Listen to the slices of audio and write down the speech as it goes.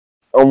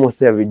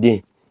almost every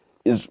day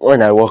is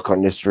when I walk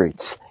on the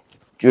streets.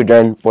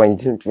 Children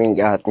pointing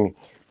finger at me,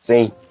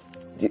 saying,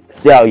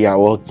 "See how you are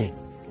walking.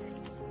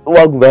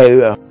 Walk very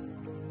well."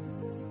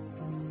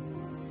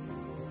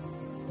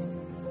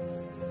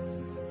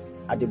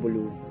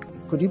 Adebolu,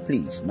 could you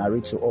please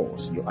narrate to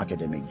us your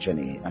academic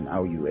journey and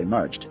how you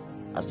emerged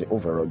as the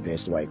overall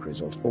best Waec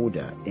result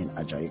holder in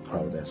Ajayi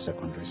Crowther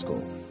Secondary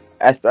School?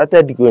 I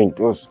started going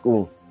to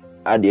school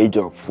at the age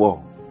of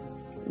 4,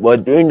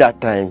 but during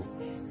that time,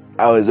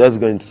 I was just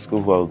going to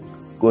school for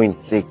going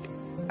sake.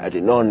 I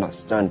did not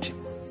understand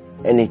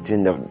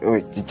anything that they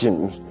were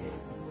teaching me.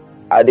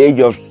 At the age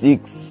of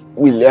 6,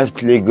 we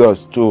left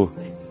Lagos to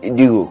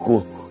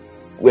Idiroku,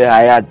 where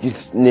I had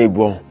this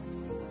neighbor.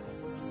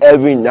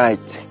 Every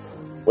night,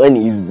 when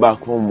he's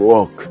back from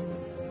work,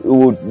 he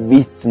would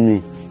beat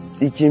me,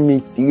 teaching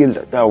me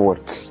 3-letter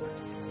words.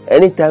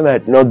 Anytime I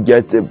did not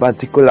get a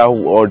particular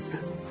word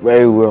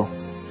very well,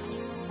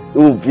 he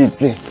would beat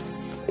me.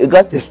 It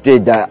got to the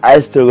stage that I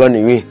used to run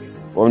away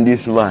from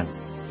this man.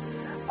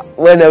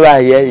 Whenever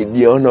I hear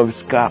the horn of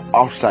his car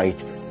outside,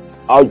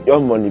 I'll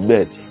jump on the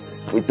bed,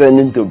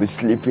 pretending to be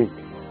sleeping.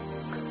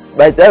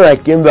 By the time I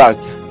came back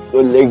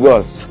to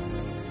Lagos,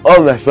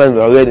 all my friends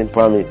were already in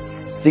primary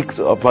 6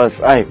 or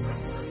 5.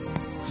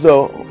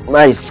 So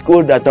my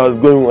school that I was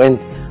going when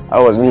I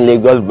was in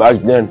Lagos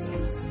back then,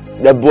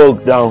 they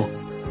broke down.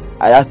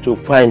 I had to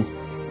find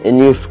a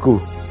new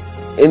school.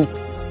 In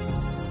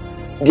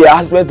the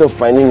aspect of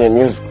finding a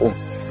new school,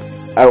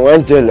 I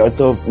went to a lot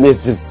of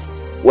places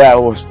where I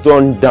was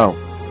turned down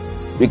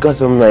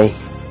because of my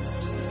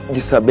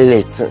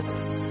disability.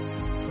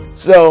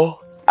 So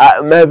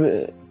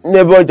my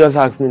neighbor just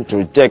asked me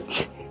to check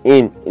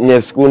in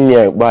a school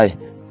nearby,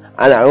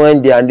 and I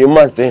went there, and the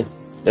man said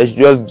they should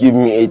just give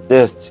me a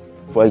test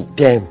for a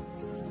term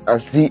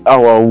and see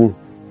how I will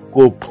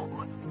cope.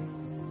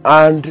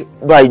 And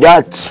by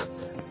that,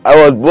 I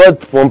was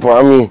brought from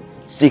primary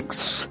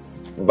 6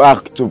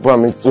 back to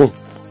primary 2,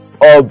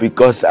 all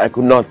because I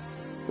could not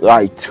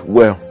write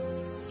well.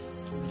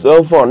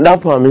 So from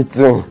that primary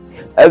 2,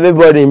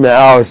 everybody in my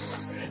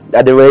house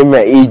that they were in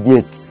my age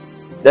mate,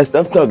 they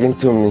stopped talking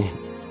to me.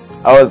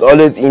 I was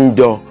always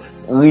indoor,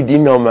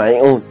 reading on my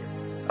own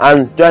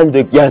and trying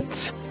to get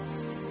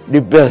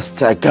the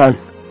best I can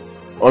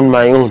on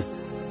my own.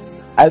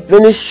 I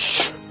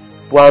finished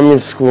primary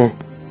school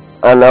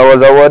and I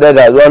was awarded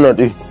as one of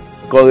the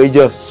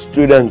courageous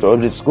students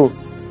of the school.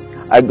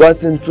 I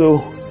got into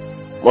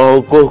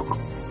Morocco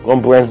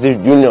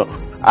Comprehensive Junior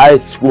High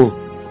School,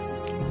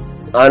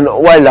 and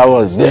while I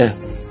was there,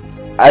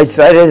 I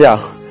decided that,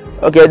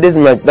 okay, this is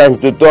my time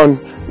to turn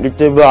the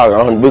table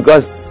around,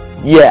 because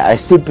I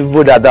see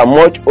people that are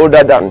much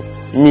older than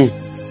me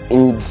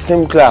in the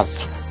same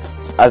class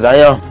as I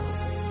am.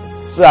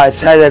 So I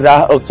decided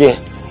that, okay,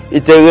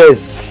 it's a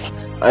race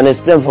and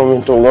it's time for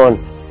me to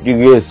run the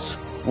race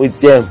with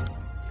them.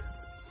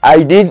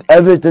 I did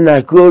everything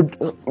I could,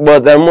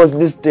 but I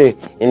mostly stay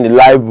in the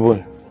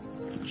library.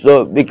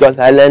 So because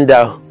I learned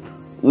that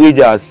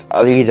readers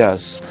are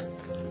leaders.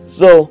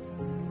 So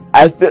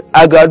I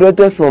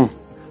graduated from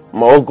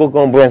Morocco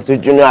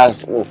Comprehensive Junior High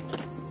School,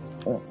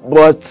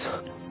 but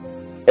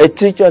a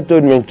teacher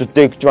told me to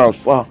take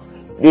transfer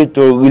due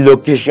to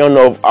relocation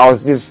of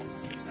houses.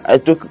 I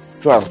took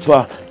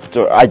transfer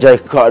to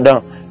Ajayi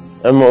Crowther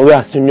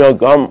Senior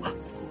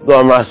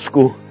Grammar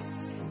School,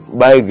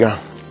 Baiga.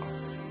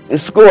 The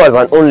school was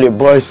an only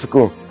boys'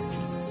 school,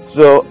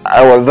 so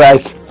I was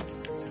like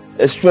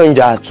a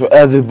stranger to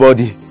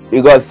everybody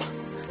because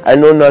I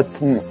do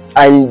not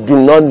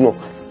know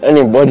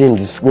anybody in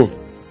the school.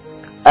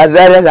 I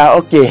decided that,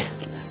 okay,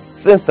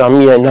 since I'm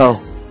here now,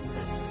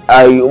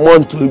 I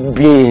want to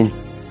be in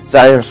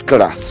science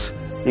class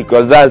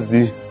because that's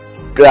the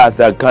class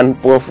that can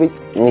profit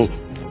me,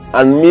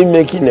 and me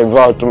making a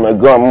vow to my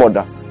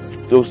grandmother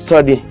to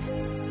study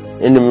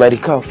in the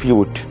medical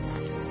field.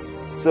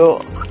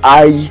 So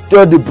I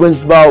told the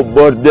principal,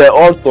 but they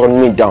all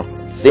turned me down,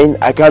 saying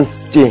I can't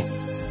stay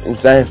in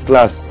science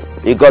class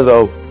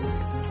because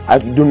I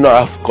do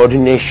not have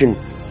coordination.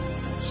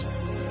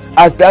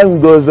 As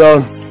time goes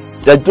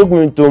on, they took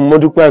me to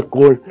Modupe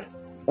School,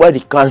 where the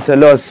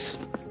counselors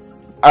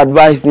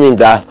advised me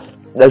that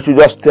they should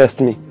just test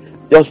me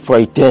just for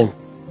a term.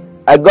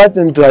 I got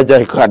into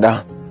Ajayi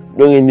Crowther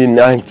during the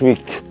 9th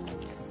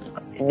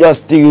week,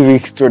 just 3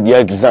 weeks to the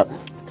exam,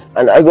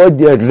 and I got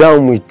the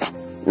exam with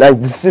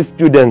 96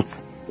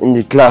 students in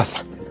the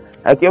class.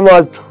 I came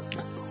out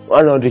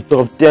one of the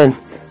top 10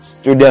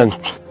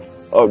 students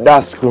of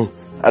that school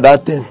at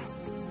that time,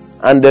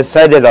 and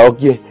decided that,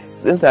 okay,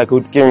 since I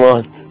could come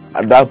on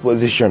at that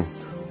position,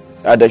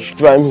 that they should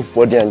try me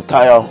for the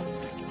entire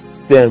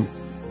term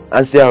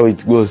and see how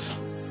it goes.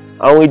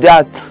 And with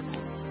that,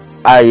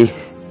 I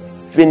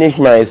finished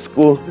my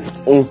school,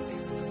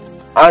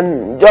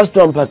 and just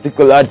one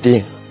particular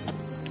day,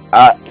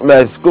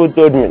 my school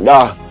told me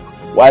that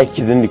Waec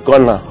is in the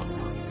corner,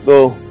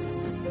 so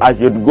I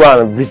should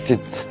go and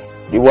visit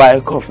the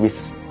Waec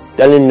office,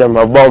 telling them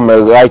about my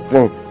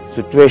writing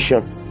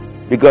situation,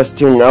 because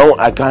till now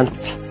I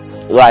can't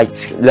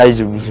write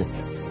legibly.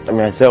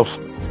 myself.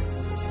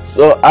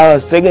 So I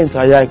was taken to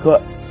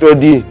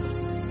the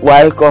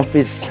Waec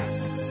office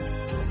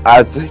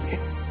at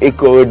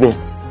Ikorodu,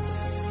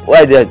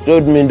 where they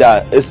told me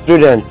that a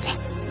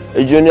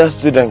junior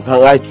student can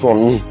write for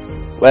me,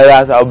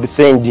 whereas I'll be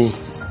saying the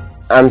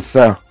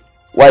answer,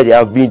 why they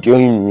have been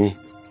doing me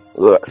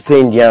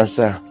saying the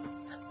answer.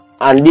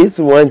 And this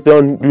went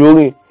on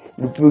during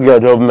the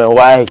period of my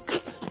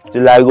Waec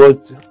till I got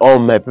all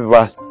my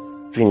papers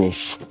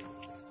finished.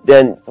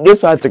 Then this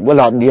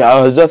particular day,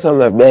 I was just on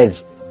my bed,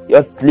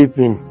 just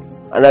sleeping,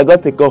 and I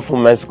got a call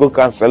from my school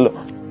counselor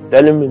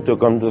telling me to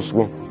come to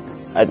school.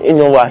 I didn't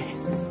know why,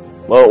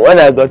 but when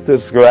I got to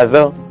school, I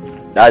saw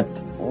that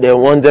they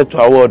wanted to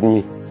award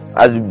me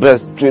as the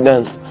best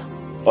student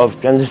of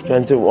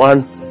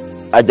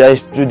 2021, Ajayi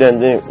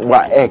student in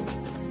Waec.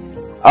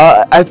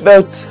 I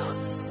felt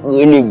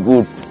really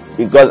good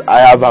because I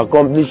have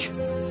accomplished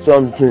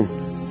something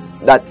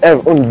that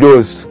even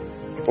those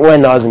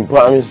when I was in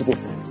primary school,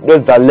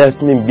 those that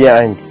left me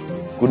behind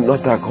could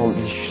not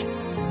accomplish.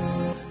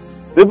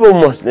 People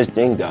mostly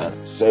think that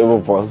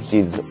cerebral palsy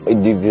is a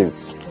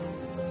disease,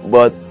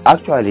 but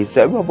actually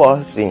cerebral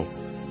palsy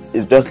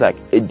is just like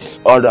a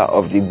disorder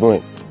of the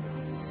brain.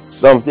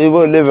 Some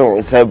people living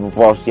with cerebral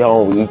palsy are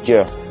on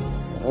wheelchair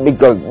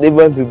because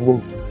different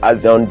people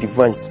have their own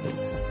different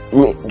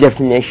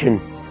definition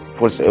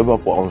for cerebral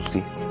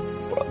palsy.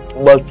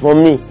 But for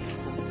me,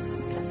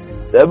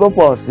 cerebral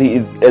palsy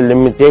is a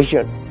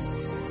limitation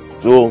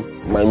to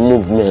my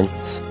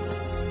movements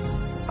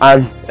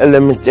and a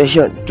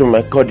limitation to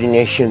my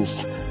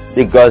coordinations,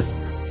 because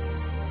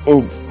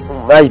in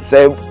my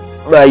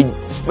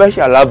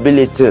special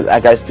ability,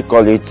 like I still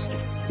call it,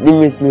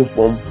 limits me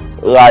from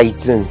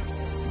writing.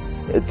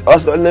 It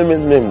also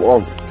limits me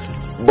from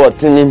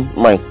buttoning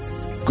my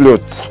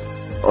clothes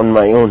on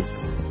my own.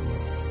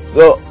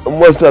 So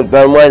most of the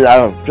time when I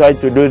have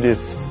tried to do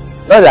this,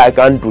 not that I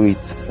can't do it,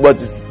 but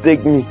it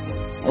takes me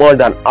more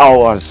than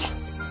hours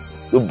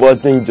to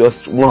button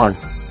just one,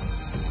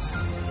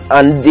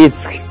 and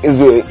this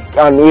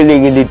can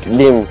really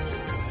delay me.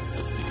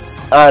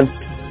 And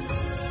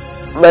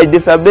my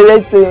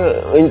disability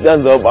in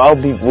terms of how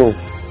people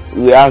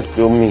react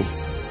to me,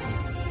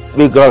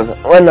 because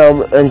when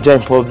I'm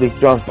entering public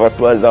transport,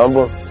 for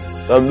example,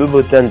 some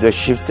people tend to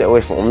shift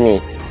away from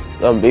me,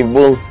 some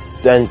people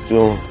tend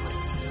to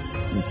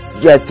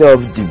get off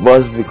the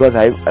bus because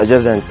I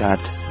just entered.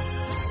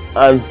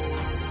 And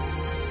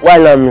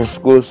while I'm in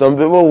school, some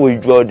people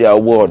withdraw their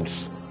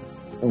words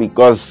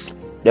because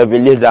they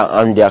believe that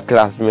I'm their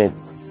classmate,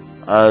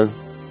 and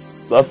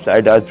stuff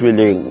like that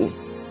really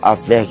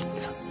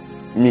affects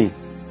me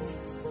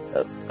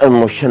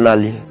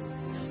emotionally.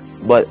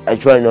 But I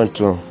try not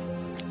to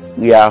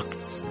react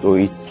to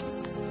it.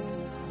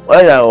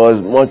 When I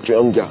was much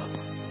younger,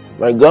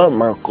 my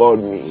grandma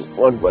called me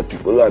one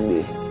particular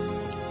day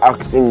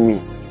asking me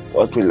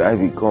what will I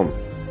become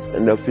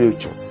in the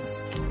future.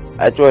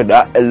 I tried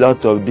that a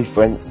lot of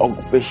different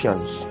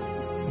occupations,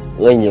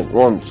 ranging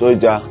from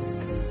soldier,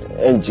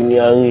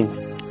 engineering,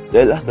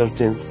 a lot of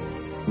things.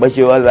 But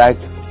she was like,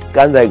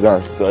 can't I go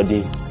and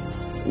study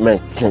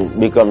medicine,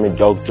 become a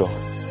doctor?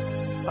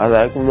 I was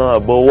like, no,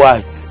 but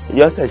why? She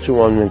just said she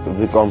wanted me to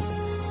become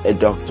a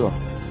doctor.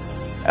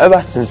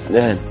 Ever since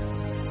then,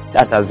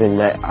 that has been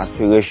my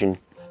aspiration,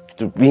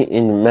 to be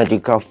in the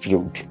medical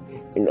field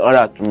in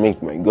order to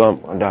make my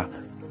grandmother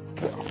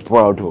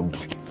proud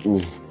of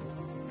me.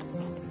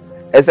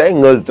 A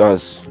saying goes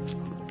thus: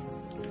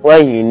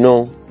 when you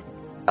know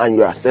and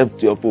you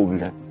accept your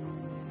problem,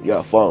 you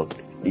have found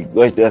the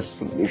greatest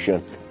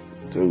solution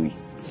to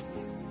it.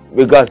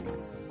 Because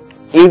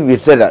if you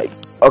say that,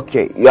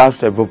 okay, you have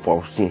cerebral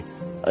palsy,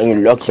 and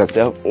you lock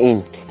yourself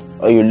in,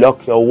 or you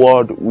lock your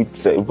world with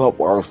cerebral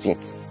palsy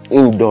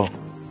indoor,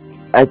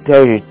 I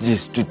tell you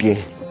this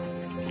today,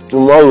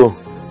 tomorrow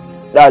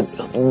that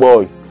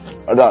boy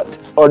or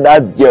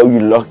that girl you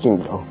lock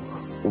indoor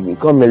will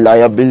become a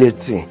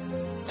liability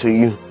to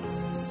you.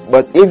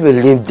 But if you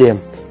leave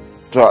them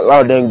to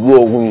allow them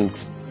grow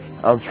wings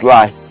and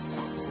fly,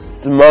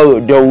 tomorrow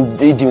they will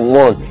be the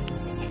one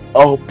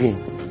helping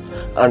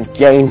and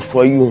caring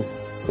for you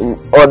in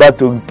order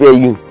to repay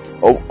you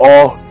of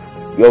all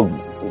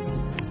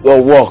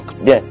your work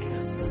there.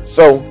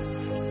 So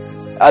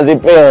as a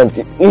parent,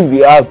 if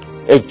you have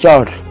a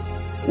child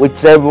with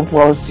cerebral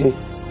palsy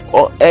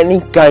or any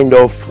kind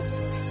of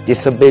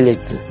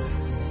disability,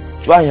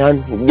 try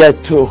and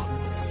get to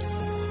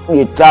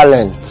the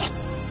talent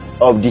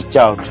of the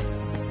child,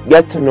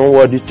 get to know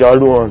what the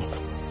child wants,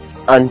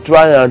 and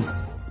try and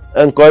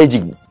encourage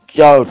the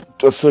child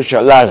to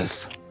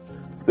socialize.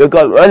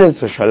 Because when he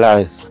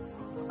socializes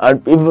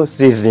and people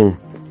see him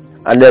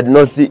and they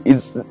don't see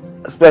his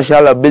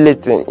special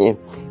ability in him,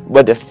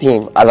 but they see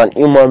him as an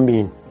human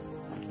being,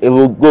 it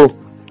will go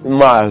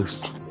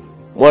miles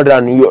more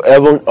than you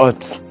ever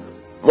thought,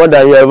 more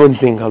than you ever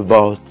think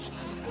about.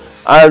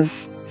 And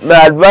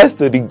my advice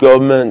to the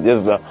government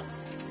is that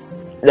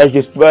they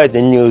should spread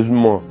the news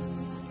more,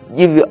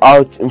 give you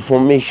out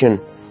information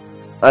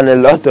and a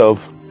lot of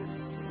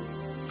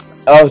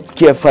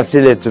healthcare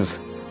facilities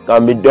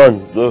can be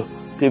done to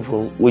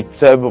people with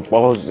cerebral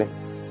palsy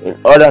in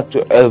order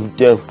to help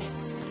them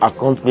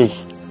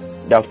accomplish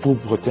their full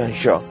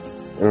potential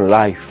in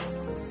life.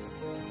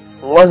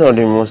 One of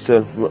the most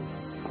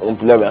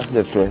self-employment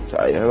assessments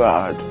I ever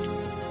had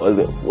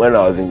was when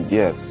I was in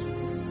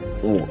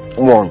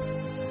GS1.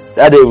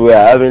 That day we were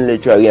having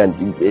literally a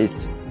debate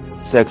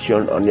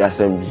section on the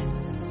assembly.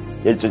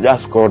 They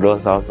just called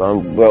us out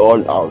and we were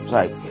all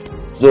outside.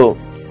 So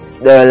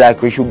they were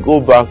like, we should go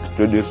back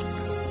to this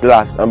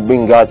class and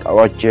bring out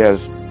our chairs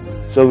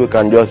so we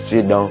can just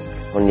sit down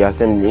on the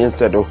assembly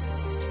instead of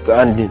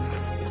standing.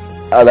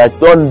 And I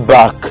turned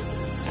back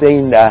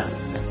saying that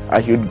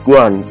I should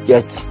go and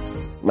get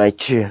my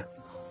chair.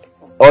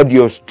 All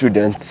those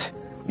students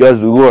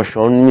just rush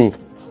on me,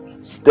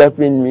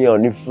 stepping me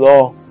on the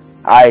floor.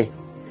 I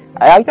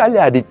actually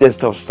had the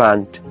taste of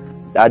sand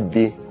that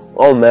day.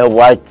 All my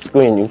white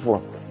school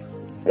uniform,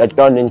 they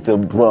turned into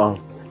brown.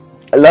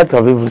 A lot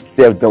of people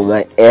stepped on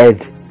my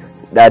head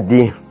that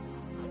day.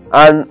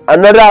 And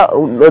another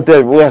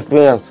notable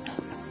experience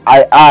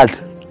I had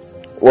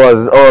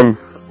was on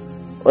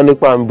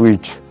Onekpan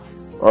Bridge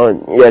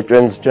on year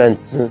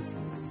 2020.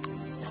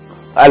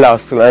 While I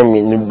was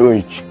climbing the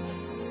bridge,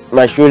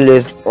 my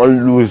shoelace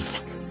on loose.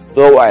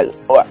 So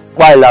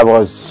while I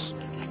was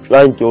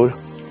trying to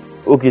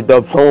hook it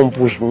up, someone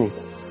pushed me.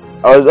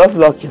 I was just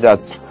lucky that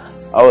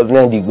I was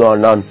near the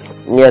ground and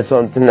near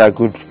something I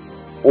could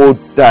hold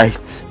tight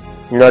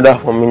in order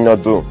for me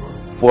not to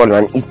fall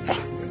and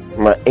hit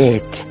my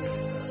head.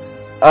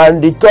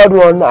 And the third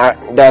one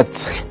that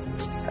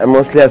I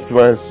mostly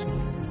experience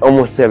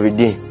almost every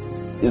day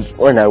is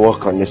when I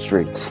walk on the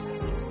streets.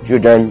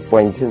 Children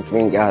pointing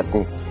finger at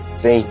me,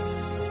 saying,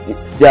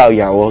 "See how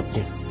you are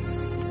walking."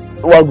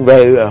 I walk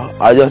very well.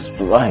 I just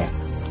smile.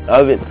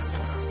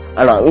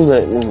 And I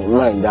even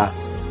mind that,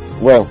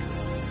 well,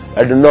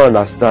 I do not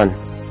understand,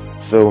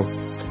 so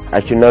I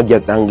should not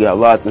get angry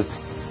about it.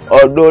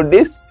 Although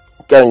this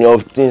kind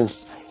of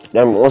things,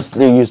 they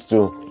mostly used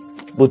to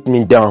put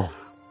me down.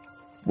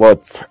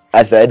 But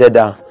I decided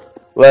that,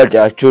 well, they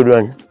are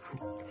children,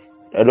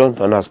 I don't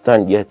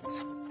understand yet,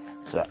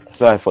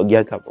 so I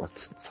forget about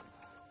it.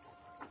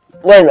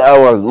 When I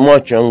was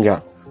much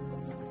younger,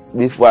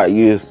 before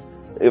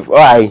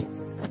I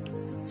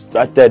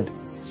started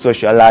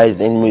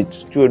socializing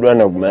with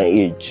children of my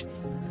age,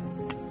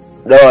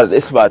 there was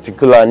this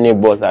particular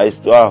neighbor that I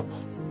used to have,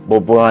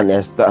 Bobo and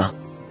Esther.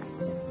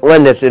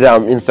 When they said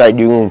I'm inside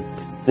the room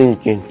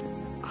thinking,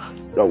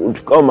 they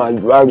would come and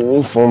drag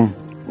me from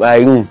my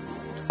room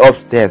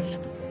upstairs.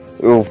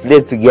 We would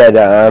play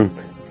together, and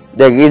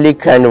they really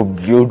kind of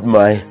built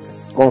my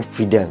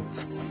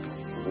confidence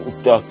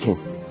in talking.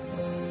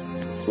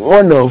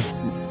 One of,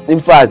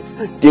 in fact,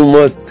 the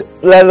most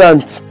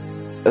pleasant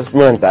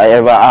experience I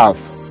ever have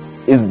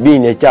is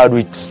being a child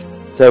with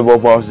cerebral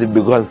palsy,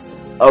 because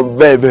I'm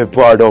very, very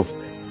proud of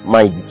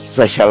my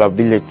special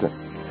ability.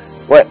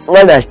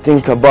 When I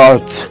think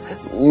about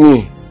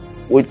me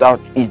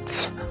without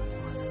it,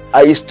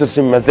 I used to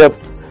see myself,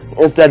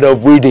 instead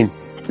of reading,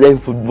 playing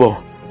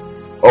football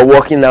or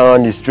walking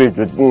around the street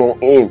with no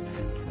aim.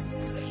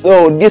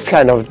 So this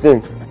kind of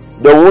thing,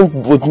 they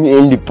won't put me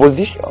in the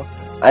position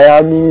I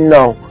am in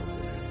now.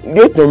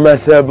 Due to my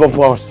cerebral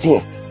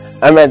palsy,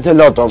 I met a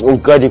lot of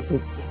incredible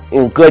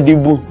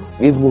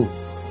people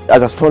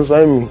that are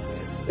sponsoring me.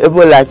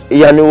 People like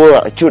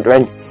Yanuwa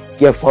Children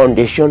Care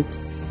Foundation,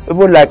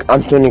 people like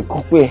Anthony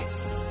Kukwe,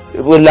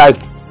 people like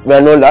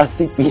Manola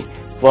CP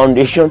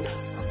Foundation,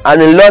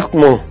 and a lot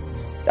more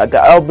that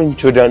are helping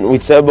children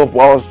with cerebral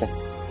palsy.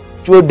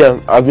 Two of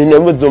them have been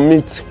able to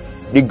meet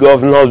the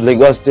governor of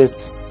Lagos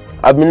State.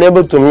 I've been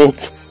able to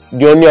meet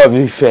the owner of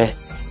Ife,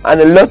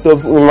 and a lot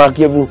of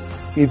remarkable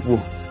people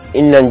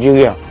in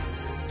Nigeria.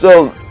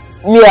 So,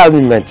 me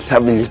having my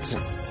disability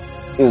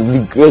is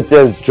the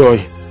greatest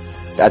joy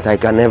that I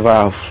can ever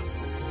have.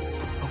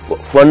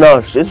 For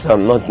now, since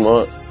I'm not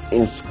more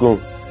in school,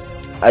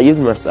 I use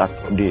my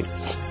Saturdays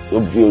to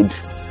build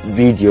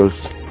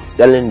videos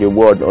telling the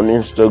world on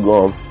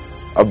Instagram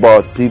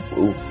about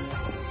people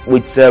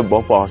with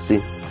cerebral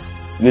palsy,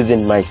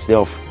 using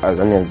myself as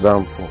an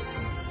example.